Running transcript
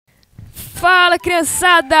Fala,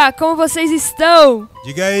 criançada, como vocês estão?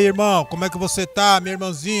 Diga aí, irmão, como é que você tá, minha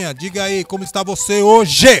irmãzinha? Diga aí, como está você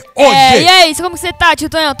hoje? E aí, como você tá, tio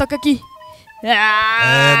Tonhão? Toca aqui.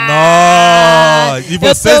 É nóis! E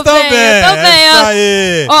vocês também! Eu tô bem, isso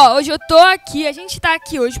aí! Ó, hoje eu tô aqui, a gente tá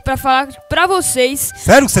aqui hoje pra falar pra vocês.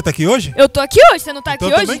 Sério que você tá aqui hoje? Eu tô aqui hoje, você não tá aqui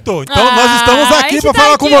hoje? Eu também tô. Então nós estamos aqui pra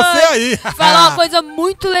falar com você aí. Falar uma coisa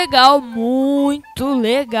muito legal,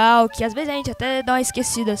 que às vezes a gente até dá uma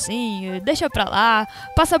esquecida assim, deixa pra lá,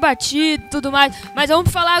 passa batido e tudo mais. Mas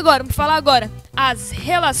vamos falar agora. As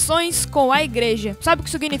relações com a igreja. Sabe o que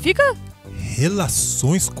isso significa?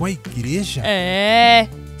 Relações com a igreja? É.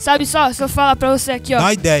 Sabe só, se eu falar pra você aqui, ó. Dá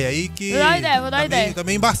uma ideia aí que... Vou dar ideia. Tá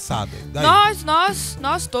meio embaçado.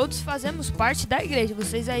 Nós todos fazemos parte da igreja.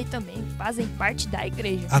 Vocês aí também fazem parte da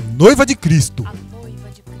igreja. A noiva de Cristo. A noiva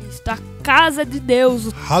de Cristo. A casa de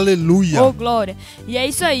Deus. Aleluia. Oh, glória. E é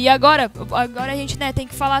isso aí. Agora a gente, né, tem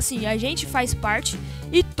que falar assim. A gente faz parte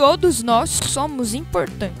e todos nós somos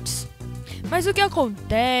importantes. Mas o que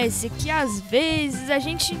acontece é que às vezes a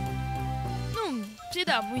gente se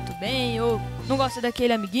dá muito bem, ou não gosta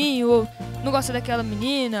daquele amiguinho, ou não gosta daquela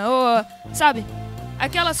menina, ou, sabe?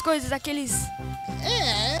 Aquelas coisas,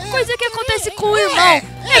 coisa que acontece com o irmão.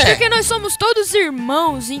 Porque nós somos todos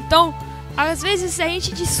irmãos, então, às vezes a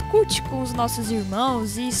gente discute com os nossos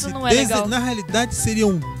irmãos e isso não é legal. Na realidade seria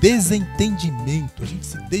um desentendimento, a gente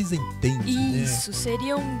se desentende, Isso,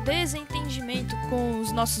 seria um desentendimento com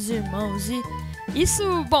os nossos irmãos e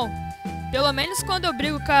isso, bom... Pelo menos quando eu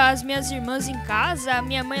brigo com as minhas irmãs em casa, a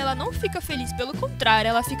minha mãe ela não fica feliz, pelo contrário,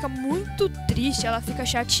 ela fica muito triste, ela fica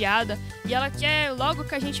chateada e ela quer logo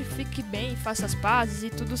que a gente fique bem, faça as pazes e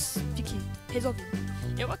tudo fique resolvido.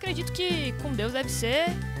 Eu acredito que com Deus deve ser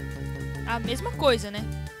a mesma coisa, né?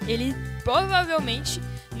 Ele provavelmente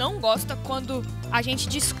não gosta quando a gente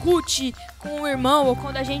discute com o irmão ou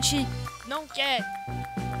quando a gente não quer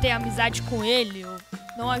ter amizade com ele ou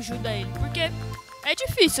não ajuda ele, porque... É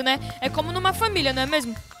difícil, né? É como numa família, não é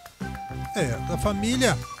mesmo? A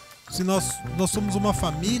família, se nós somos uma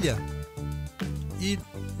família e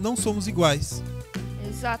não somos iguais.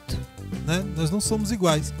 Exato. Né? Nós não somos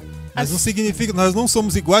iguais. Mas não significa que nós não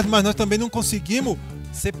somos iguais, mas nós também não conseguimos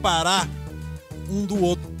separar um do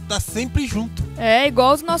outro. Tá sempre junto. É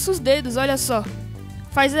igual os nossos dedos, olha só.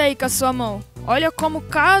 Faz aí com a sua mão. Olha como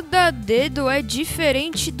cada dedo é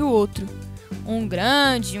diferente do outro. Um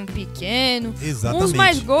grande, um pequeno. Exatamente. Uns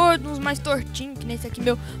mais gordos, uns mais tortinhos, que nem esse aqui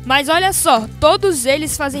meu. Mas olha só, todos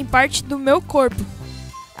eles fazem parte do meu corpo.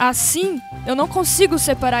 Assim, eu não consigo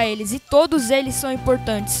separar eles e todos eles são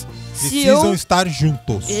importantes. Precisam estar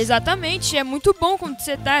juntos. Exatamente, é muito bom quando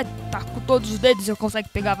você tá com todos os dedos, você consegue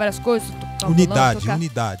pegar várias coisas.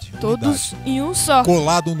 Unidade. Todos em um só.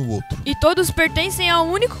 Colado no outro. E todos pertencem a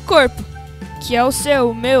um único corpo, que é o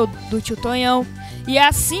seu, o meu, do tio Tonhão. E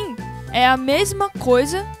assim... É a mesma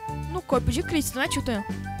coisa no corpo de Cristo, não é, tio Tonhão?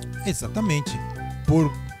 Exatamente.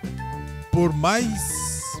 Por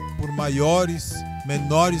maiores,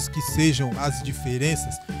 menores que sejam as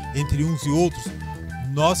diferenças entre uns e outros,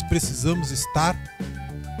 nós precisamos estar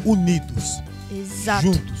unidos. Exato.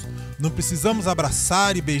 Juntos. Não precisamos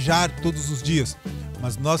abraçar e beijar todos os dias,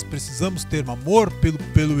 mas nós precisamos ter amor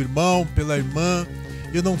pelo irmão, pela irmã.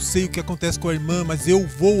 Eu não sei o que acontece com a irmã, mas eu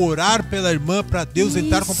vou orar pela irmã para Deus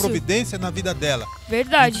entrar com providência na vida dela.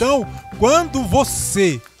 Verdade. Então, quando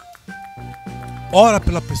você ora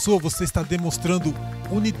pela pessoa, você está demonstrando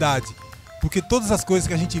unidade. Porque todas as coisas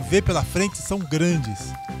que a gente vê pela frente são grandes.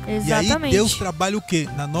 Exatamente. E aí Deus trabalha o quê?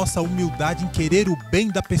 Na nossa humildade, em querer o bem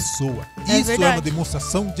da pessoa. Isso verdade. É uma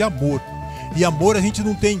demonstração de amor. E amor a gente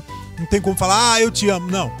não tem como falar, eu te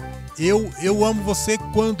amo. Não. Eu amo você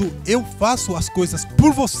quando eu faço as coisas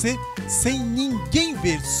por você sem ninguém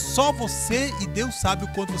ver, só você e Deus sabe o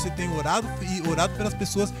quanto você tem orado pelas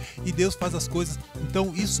pessoas e Deus faz as coisas.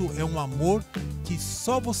 Então isso é um amor que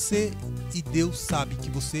só você e Deus sabe que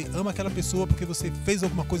você ama aquela pessoa porque você fez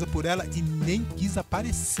alguma coisa por ela e nem quis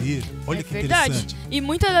aparecer. Olha que verdade. Interessante. E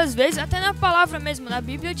muitas das vezes, até na palavra mesmo, na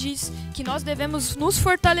Bíblia diz que nós devemos nos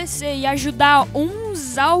fortalecer e ajudar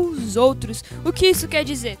uns aos outros. O que isso quer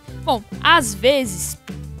dizer? Bom, às vezes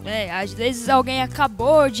alguém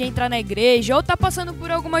acabou de entrar na igreja ou tá passando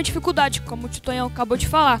por alguma dificuldade, como o tio Tonhão acabou de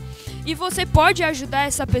falar. E você pode ajudar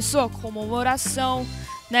essa pessoa com uma oração,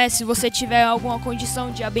 né? Se você tiver alguma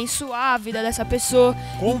condição de abençoar a vida dessa pessoa.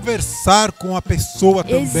 Conversar com a pessoa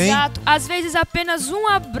também. Exato. Às vezes apenas um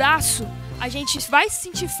abraço a gente vai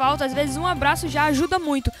sentir falta, às vezes um abraço já ajuda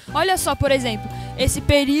muito. Olha só, por exemplo, esse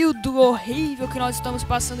período horrível que nós estamos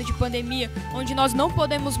passando de pandemia, onde nós não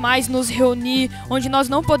podemos mais nos reunir, onde nós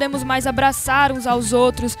não podemos mais abraçar uns aos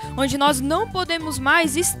outros, onde nós não podemos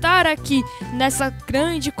mais estar aqui nessa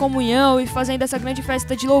grande comunhão e fazendo essa grande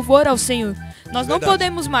festa de louvor ao Senhor. Nós não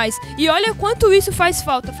podemos mais. E olha quanto isso faz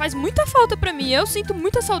falta. Faz muita falta pra mim. Eu sinto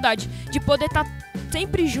muita saudade de poder estar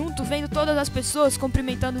sempre junto, vendo todas as pessoas,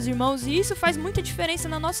 cumprimentando os irmãos. E isso faz muita diferença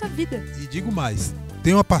na nossa vida. E digo mais.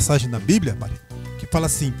 Tem uma passagem na Bíblia, Maria, que fala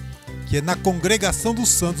assim, que é na congregação dos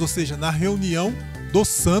santos, ou seja, na reunião dos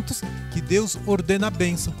santos, que Deus ordena a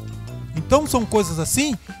bênção. Então são coisas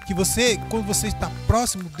assim que você, quando você está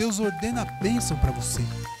próximo, Deus ordena a bênção para você.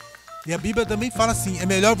 E a Bíblia também fala assim, é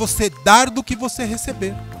melhor você dar do que você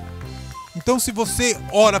receber. Então se você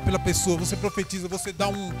ora pela pessoa, você profetiza, você dá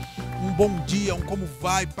um bom dia, um como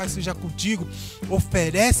vai, Pai seja contigo,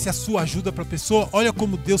 oferece a sua ajuda para a pessoa, olha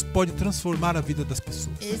como Deus pode transformar a vida das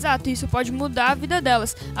pessoas. Exato, isso pode mudar a vida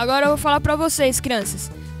delas. Agora eu vou falar para vocês, crianças.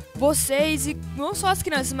 Vocês, e não só as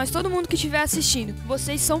crianças, mas todo mundo que estiver assistindo,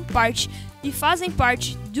 vocês são parte e fazem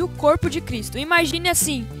parte do corpo de Cristo. Imagine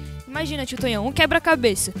assim, imagina, tio Tonhão, um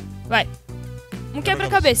quebra-cabeça. Vai. Um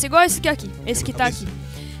quebra-cabeça, igual esse aqui, esse que tá aqui.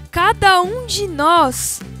 Cada um de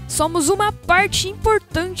nós somos uma parte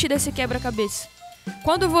importante desse quebra-cabeça.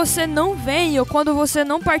 Quando você não vem ou quando você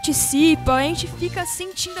não participa, a gente fica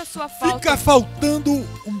sentindo a sua falta. Fica faltando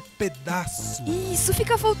um pedaço. Isso,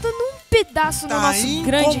 fica faltando um pedaço no nosso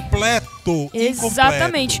grande... incompleto.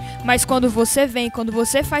 Exatamente. Mas quando você vem, quando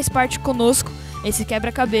você faz parte conosco, esse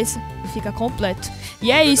quebra-cabeça fica completo.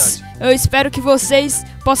 E é isso. Eu espero que vocês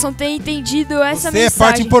possam ter entendido essa mensagem. Você é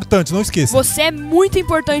parte importante, não esqueça. Você é muito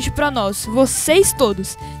importante pra nós. Vocês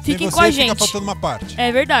todos. Fiquem com a gente. Fica faltando uma parte.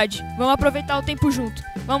 É verdade. Vamos aproveitar o tempo junto.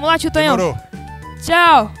 Vamos lá, tio Tonhão. Demorou.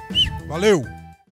 Tchau. Valeu.